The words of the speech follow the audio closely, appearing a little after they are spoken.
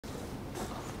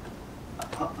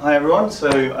Hi everyone, so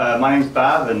my name's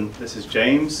Bav and this is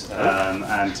James,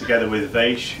 and together with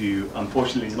Vaish, who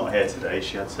unfortunately is not here today.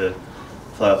 She had to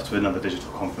fly off to another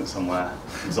digital conference somewhere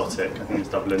exotic, I think it's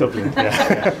Dublin.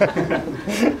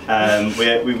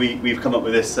 Yeah. We've come up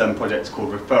with this project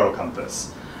called Referral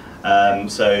Compass.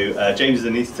 James is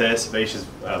an anaesthetist, Vaish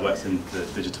works in the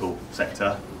digital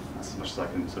sector, that's as much as I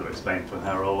can sort of explain from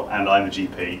her role, and I'm a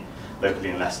GP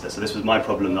locally in Leicester. So this was my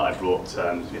problem that I brought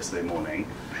yesterday morning.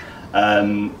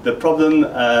 The problem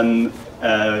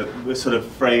was sort of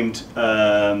framed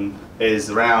is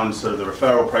around sort of the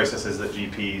referral processes that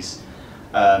GPs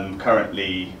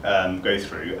currently go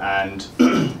through, and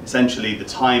essentially the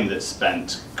time that's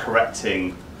spent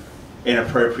correcting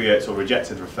inappropriate or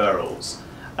rejected referrals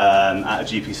at a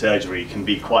GP surgery can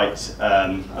be quite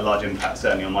a large impact,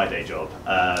 certainly on my day job,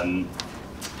 and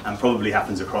probably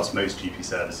happens across most GP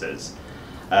services.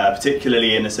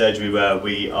 Particularly in a surgery where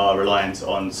we are reliant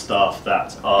on staff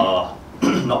that are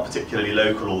not particularly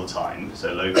local all the time,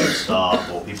 so local staff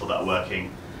or people that are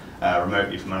working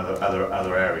remotely from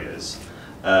other areas.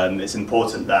 It's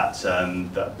important that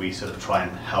that we sort of try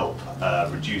and help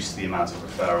reduce the amount of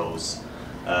referrals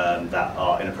that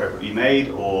are inappropriately made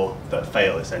or that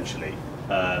fail, essentially.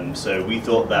 So we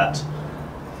thought that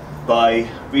by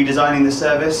redesigning the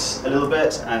service a little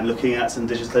bit and looking at some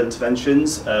digital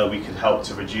interventions, we could help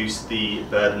to reduce the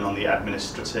burden on the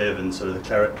administrative and sort of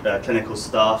the clinical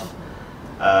staff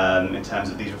in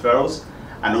terms of these referrals,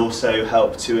 and also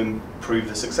help to improve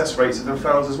the success rates of the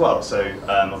referrals as well. So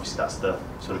obviously that's the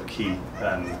sort of key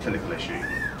clinical issue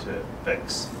to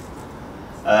fix.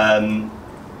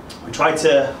 We tried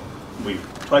to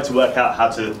work out how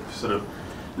to sort of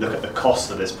look at the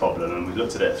cost of this problem, and we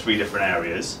looked at it at 3 different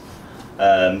areas.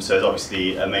 So it's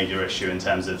obviously a major issue in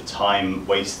terms of time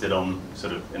wasted on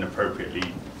sort of inappropriately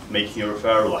making a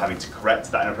referral or having to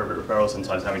correct that inappropriate referral,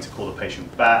 sometimes having to call the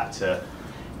patient back to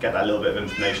get that little bit of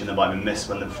information that might have been missed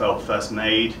when the referral was first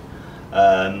made.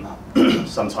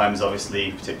 Sometimes,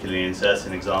 obviously, particularly in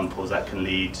certain examples, that can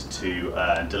lead to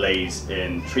delays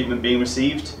in treatment being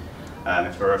received.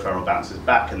 If a referral bounces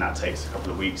back and that takes a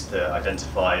couple of weeks to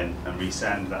identify and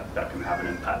resend, that can have an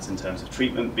impact in terms of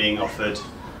treatment being offered.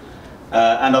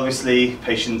 And obviously,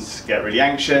 patients get really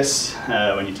anxious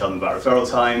when you tell them about referral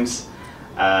times,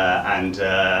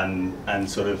 and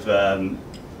sort of,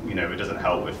 you know, it doesn't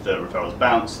help if the referral's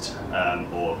bounced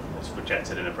or it's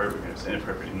rejected inappropriately, it's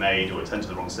inappropriately made, or it's sent to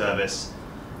the wrong service.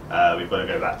 We've got to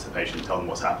go back to the patient, tell them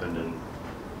what's happened, and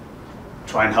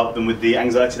try and help them with the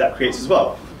anxiety that creates as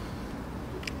well.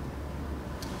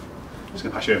 I'm just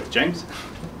going to pass you over to James.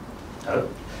 Hello.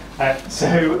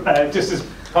 Just as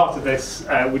part of this,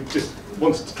 we just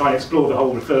wanted to try and explore the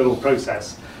whole referral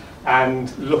process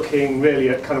and looking really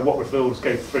at kind of what referrals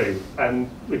go through. And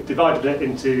we've divided it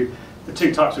into the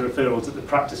 2 types of referrals that the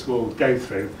practice will go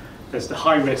through. There's the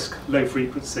high-risk,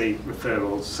 low-frequency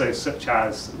referrals, so such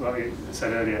as, well, you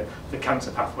said earlier, the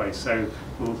cancer pathway. So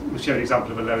we'll show an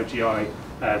example of a lower GI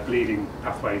bleeding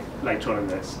pathway later on in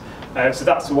this. So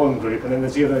that's one group, and then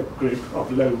there's the other group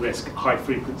of low-risk,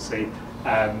 high-frequency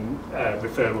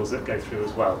referrals that go through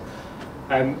as well.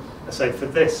 So for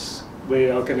this, we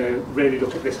are going to really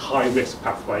look at this high-risk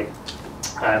pathway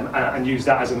and use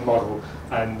that as a model,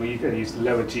 and we're going to use the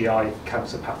lower GI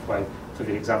cancer pathway for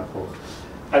the example.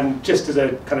 And just as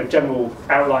a kind of general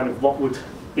outline of what would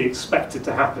be expected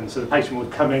to happen, so the patient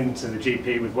would come into the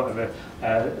GP with whatever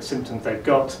symptoms they've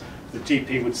got, the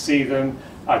GP would see them,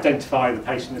 identify the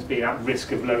patient as being at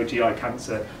risk of lower GI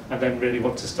cancer, and then really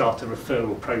want to start a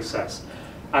referral process.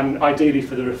 And ideally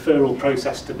for the referral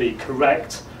process to be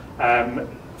correct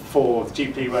for the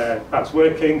GP where that's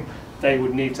working, they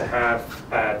would need to have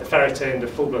the ferritin, the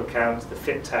full blood count, the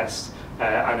fit test,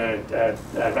 and a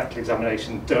rectal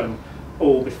examination done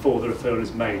all before the referral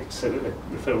is made, so that the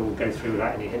referral will go through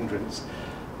without any hindrance.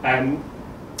 And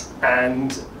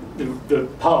the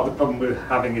part of the problem we're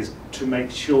having is to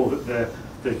make sure that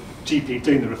the GP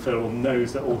doing the referral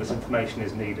knows that all this information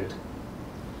is needed.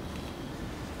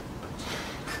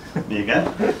 There you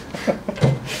go.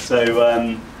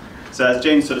 So as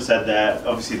James sort of said there,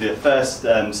 obviously the first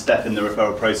step in the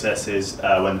referral process is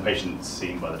when the patient's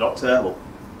seen by the doctor, or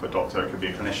a doctor, it could be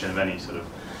a clinician of any sort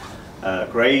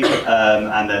of grade,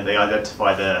 and then they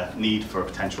identify the need for a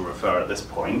potential referral at this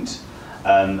point.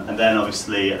 And then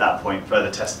obviously at that point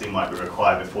further testing might be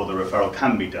required before the referral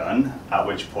can be done, at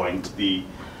which point the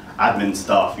admin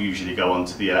staff usually go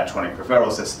onto the electronic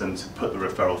referral system to put the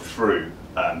referral through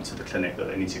to the clinic that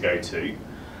they need to go to.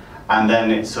 And then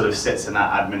it sort of sits in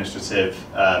that administrative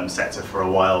sector for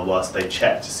a while whilst they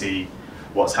check to see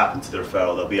what's happened to the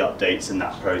referral. There'll be updates in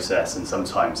that process, and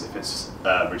sometimes if it's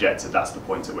rejected, that's the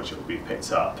point at which it will be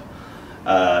picked up.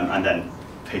 And then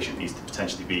the patient needs to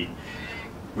potentially be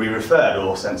re-referred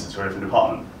or sent to a different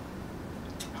department.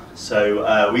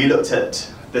 So we looked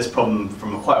at this problem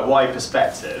from quite a wide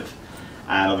perspective,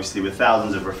 and obviously with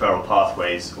thousands of referral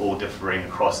pathways all differing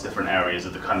across different areas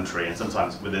of the country and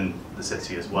sometimes within the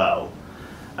city as well.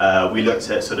 We looked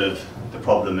at sort of the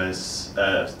problem as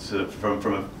sort of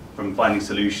from finding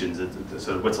solutions, and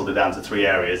sort of whittled it down to 3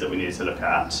 areas that we needed to look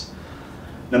at.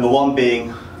 Number 1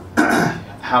 being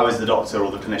how is the doctor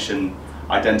or the clinician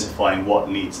identifying what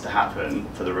needs to happen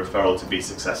for the referral to be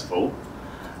successful.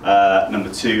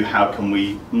 Number 2, how can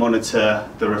we monitor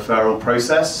the referral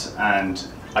process and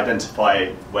identify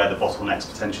where the bottlenecks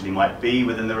potentially might be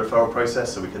within the referral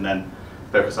process, so we can then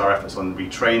focus our efforts on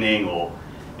retraining or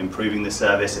improving the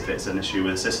service if it's an issue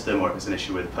with a system or if it's an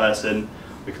issue with a person.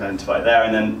 We can identify it there,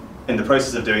 and then in the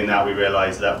process of doing that we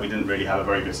realised that we didn't really have a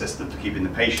very good system for keeping the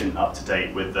patient up to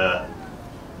date with the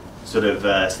sort of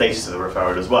status of the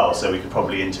referral as well, so we could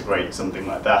probably integrate something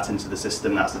like that into the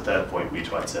system. That's the 3rd point we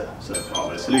tried to sort of come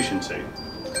up with a solution to.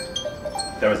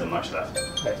 There isn't much left.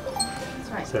 Okay.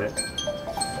 That's right.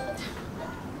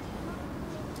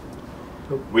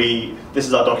 This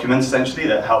is our document essentially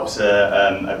that helps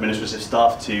administrative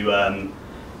staff to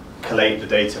collate the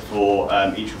data for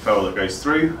each referral that goes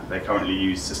through. They currently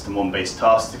use System 1 based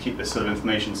tasks to keep this sort of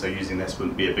information, so using this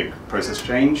wouldn't be a big process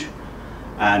change.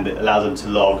 And it allows them to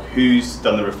log who's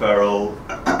done the referral,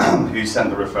 who sent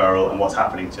the referral, and what's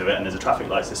happening to it. And there's a traffic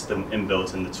light system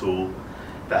inbuilt in the tool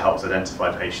that helps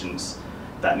identify patients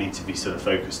that need to be sort of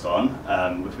focused on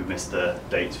if we've missed the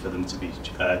date for them to be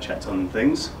checked on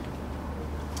things.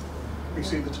 You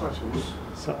see the titles?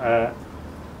 So,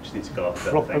 just need to go up to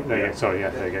that thing. There you go. Sorry, yeah,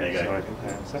 there you go. There you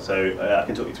go. Sorry, So I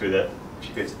can talk you through that. If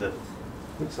you go to the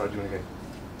which side do you want to go?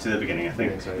 to the beginning, I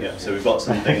think. Yeah, So we've got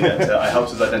something that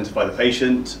helps us identify the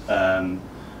patient, the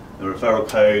referral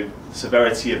code, the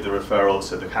severity of the referral,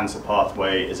 so the cancer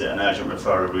pathway, is it an urgent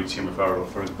referral, routine referral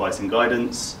for advice and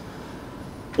guidance,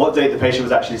 what date the patient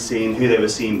was actually seen, who they were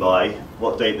seen by,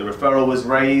 what date the referral was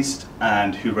raised,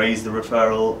 and who raised the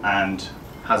referral, and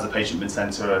has the patient been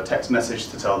sent a text message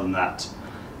to tell them that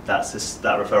that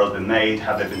referral has been made,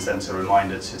 have they been sent a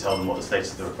reminder to tell them what the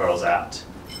status of the referral's at,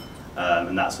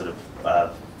 and that sort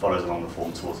of follows along the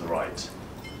form towards the right.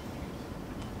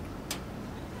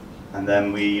 And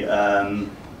then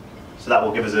so that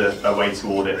will give us a way to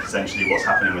audit essentially what's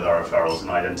happening with our referrals and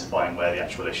identifying where the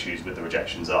actual issues with the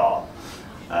rejections are,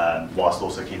 whilst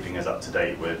also keeping us up to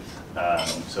date with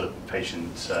sort of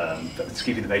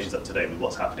keeping the patients up to date with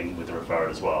what's happening with the referral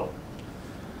as well.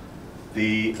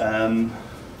 The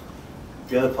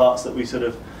other parts that we sort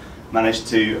of managed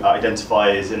to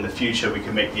identify is in the future we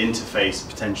can make the interface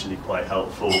potentially quite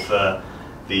helpful for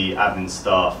the admin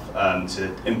staff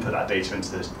to input that data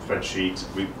into the spreadsheet.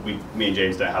 Me and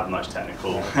James don't have much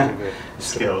technical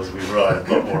skills. We relied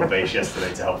a lot more on Base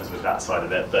yesterday to help us with that side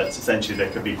of it, but essentially there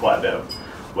could be quite a bit of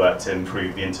work to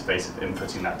improve the interface of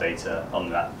inputting that data on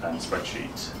that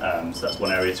spreadsheet. So that's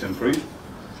one area to improve.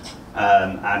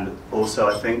 And also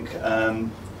I think, the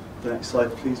next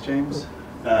slide please, James.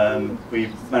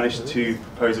 We've managed to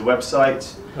propose a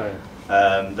website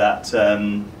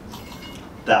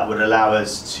that would allow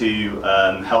us to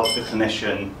help the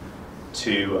clinician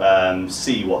to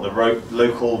see what the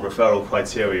local referral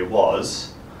criteria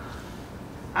was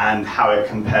and how it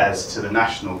compares to the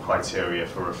national criteria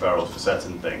for referrals for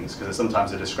certain things, because there's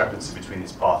sometimes a discrepancy between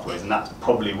these pathways, and that's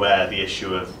probably where the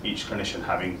issue of each clinician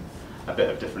having a bit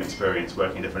of different experience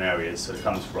working in different areas sort of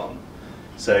comes from.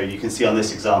 So you can see on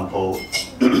this example,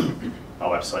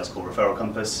 our website's called Referral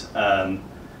Compass.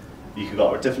 You've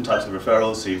got different types of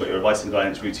referrals, so you've got your advice and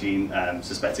guidance routine,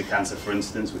 suspected cancer for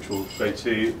instance, which we'll go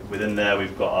to. Within there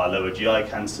we've got our lower GI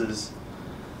cancers,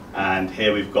 and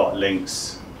here we've got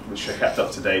links which are kept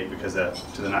up to date because they're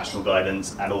to the national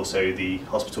guidance and also the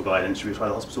hospital guidance. Should we try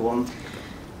the hospital one?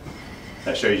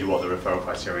 That shows you what the referral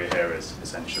criteria here is,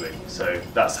 essentially. So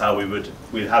that's how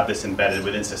we'd have this embedded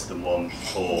within System 1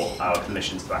 for our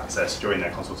clinicians to access during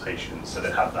their consultations, so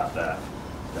they'd have that there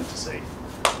for them to see.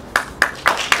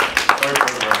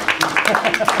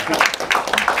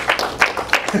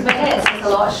 It's a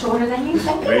lot shorter than you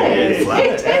think Really it is. is. It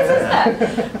is,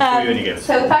 isn't it?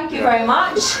 So thank you very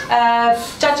much.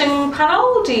 Judging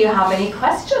panel, do you have any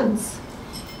questions?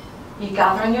 Are you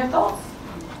gathering your thoughts?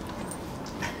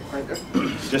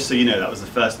 Just so you know, that was the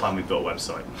first time we've got a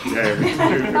website.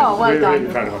 Oh, well done. We're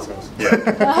really proud of ourselves. Yeah.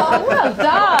 Oh, well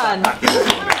done.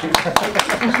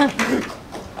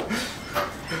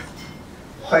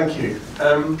 Thank you.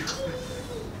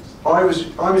 I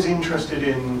was interested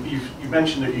in, you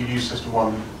mentioned that you use System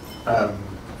 1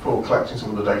 for collecting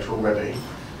some of the data already.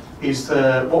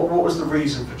 What was the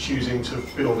reason for choosing to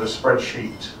build a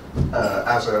spreadsheet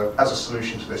as a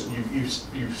solution to this?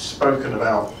 You've spoken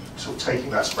about sort of taking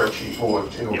that spreadsheet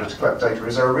forward in order to collect data.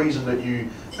 Is there a reason that you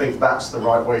think that's the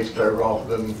right way to go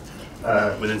rather than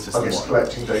within System 1?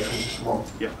 Collecting data in System 1?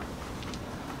 Yeah.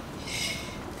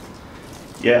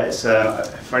 Yeah, it's,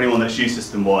 for anyone that's used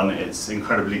System 1, it's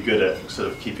incredibly good at sort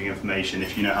of keeping information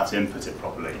if you know how to input it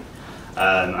properly.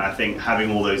 And I think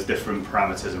having all those different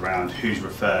parameters around who's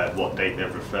referred, what date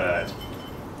they've referred,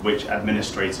 which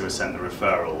administrator has sent the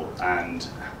referral,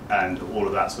 and all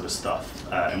of that sort of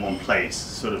stuff in one place.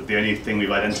 Sort of the only thing we've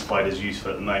identified as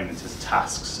useful at the moment is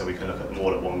tasks, so we can look at them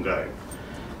all at one go.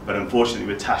 But unfortunately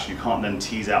with tasks you can't then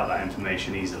tease out that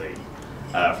information easily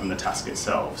from the task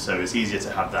itself. So it's easier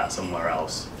to have that somewhere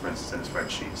else, for instance in a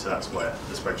spreadsheet. So that's where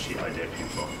the spreadsheet idea came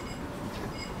from.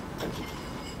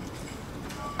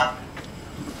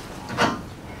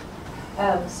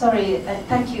 Sorry,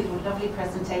 thank you for a lovely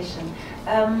presentation.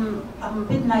 I'm a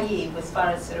bit naive as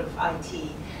far as sort of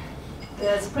IT.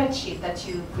 The spreadsheet that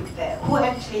you put there, who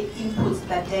actually inputs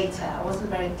that data? I wasn't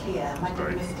very clear, I might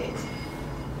have missed it.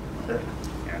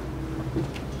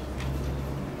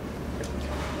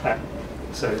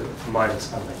 So, from my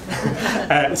understanding,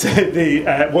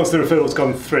 once the referral's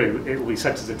gone through, it will be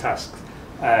sent as a task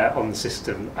on the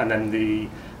system, and then the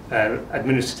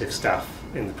administrative staff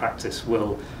in the practice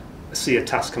will see a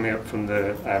task coming up from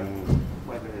the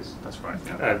whatever it is. That's right.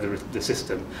 Yeah. The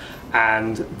system,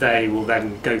 and they will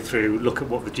then go through, look at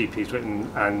what the GP's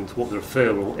written and what the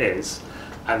referral is,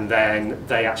 and then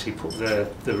they actually put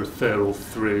the referral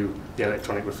through the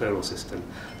electronic referral system.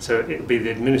 So it will be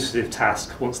the administrative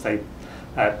task. Once they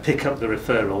pick up the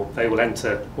referral, they will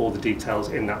enter all the details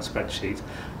in that spreadsheet,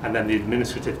 and then the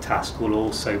administrative task will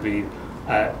also be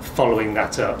following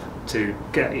that up to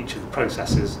get each of the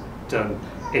processes done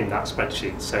in that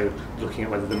spreadsheet. So looking at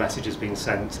whether the message has been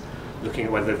sent, looking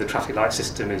at whether the traffic light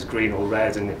system is green or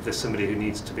red, and if there's somebody who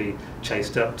needs to be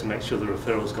chased up to make sure the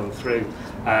referral's gone through,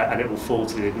 and it will fall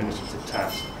to the administrative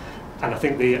task. And I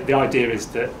think the idea is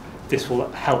that this will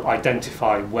help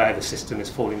identify where the system is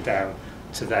falling down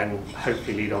to then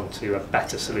hopefully lead on to a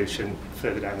better solution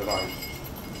further down the line.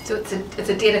 So it's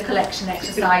a data collection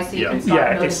exercise, so you can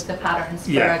start to notice the patterns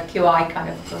for a QI kind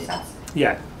of process.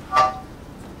 Yeah.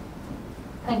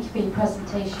 Thank you for your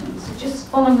presentation. So just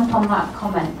following up on that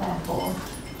comment, therefore,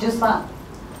 does that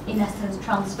in essence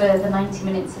transfer the 90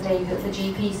 minutes a day that the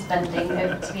GP is spending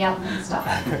over to the admin staff?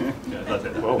 Yeah, that's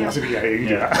it.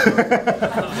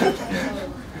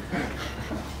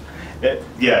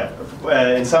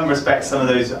 Well, in some respects, some of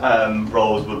those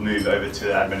roles would move over to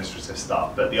the administrative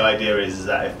staff, but the idea is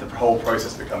that if the whole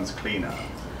process becomes cleaner,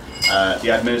 the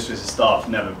administrative staff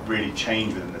never really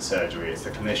change within the surgery. It's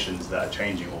the clinicians that are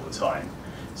changing all the time.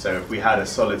 So if we had a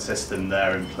solid system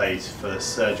there in place for the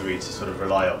surgery to sort of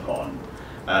rely upon,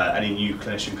 any new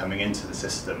clinician coming into the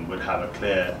system would have a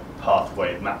clear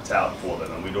pathway mapped out for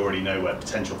them, and we'd already know where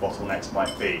potential bottlenecks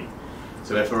might be.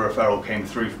 So if a referral came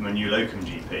through from a new locum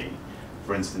GP,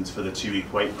 for instance, for the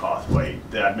 2-week wait pathway,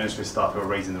 the administrative staff who are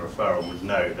raising the referral would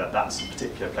know that that's a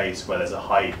particular place where there's a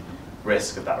high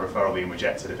risk of that referral being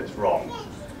rejected if it's wrong.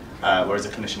 Whereas a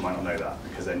clinician might not know that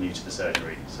because they're new to the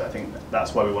surgery. So I think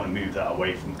that's why we want to move that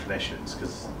away from clinicians,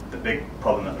 because the big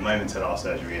problem at the moment at our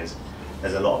surgery is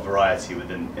there's a lot of variety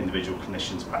within individual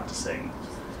clinicians practicing,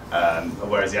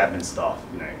 whereas the admin staff,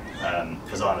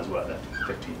 Fazana's worked there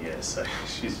for 15 years, so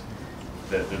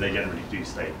they generally do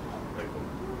stay local.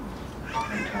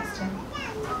 Interesting.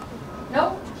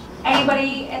 No?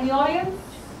 Anybody in the audience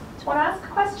want to ask a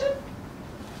question?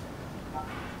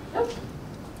 Nope.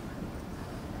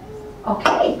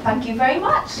 Okay, thank you very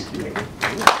much. Thank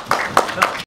you.